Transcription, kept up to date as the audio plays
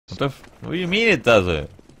What do you mean it doesn't?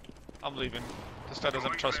 I'm leaving. This guy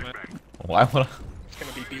doesn't trust me. Why would I? It's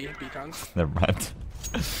gonna be B, B-cons. Never mind.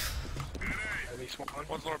 At least one.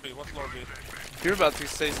 What's Lord B? What's Lord B? You're about to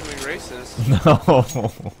say something racist.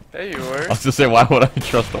 No. Hey, you I were. was just saying, why would I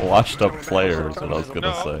trust a washed up player? Is what I was gonna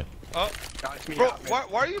No. say. Oh, It's me bro, out, man.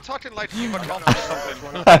 why are you talking like you accomplished something?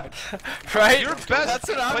 Right? Your best That's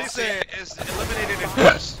what I'm placing saying. is eliminated in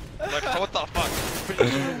groups. Like, what the fuck?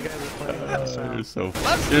 You're so.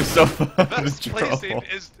 That's You're so best in placing trouble.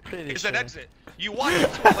 is an exit. You walk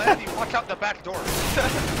into a land, you walk out the back door.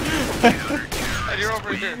 And you're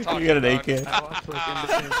over here talking. You got an dog. AK. I lost like in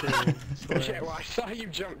the same thing. Well, I saw you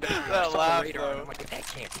jump down. That I saw laugh, the radar, though. and I'm like, that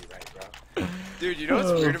can't be right, bro. Dude, you know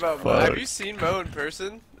what's weird about Mo? fuck. Have you seen Mo in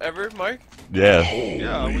person ever, Mike? Yeah.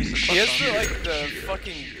 Yeah, we used to He has touch the, on like the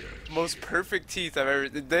fucking most perfect teeth I've ever.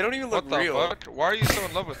 They don't even look What the real. fuck? Why are you so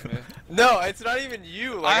in love with me? No, it's not even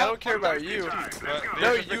you. Like I have don't care fucked up about you. teeth, but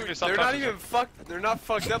No, just making me they're sometimes not it's even fucked. They're not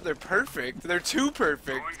fucked up. They're perfect. They're too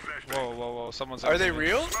perfect. like, whoa, whoa, whoa! Someone's. Are they in me.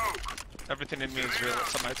 real? Everything in me is real.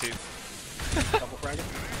 Except my teeth. Double fragging.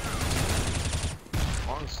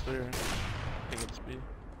 Long's clear. I think it's B.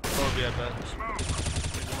 Lord B, I bet. Lord B,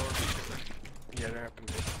 Yeah, they're up in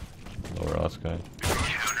B. Lower Oscar.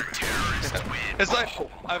 It's like,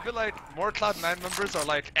 I feel like more Cloud9 members are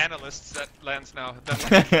like analysts at lands now than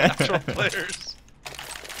like actual players.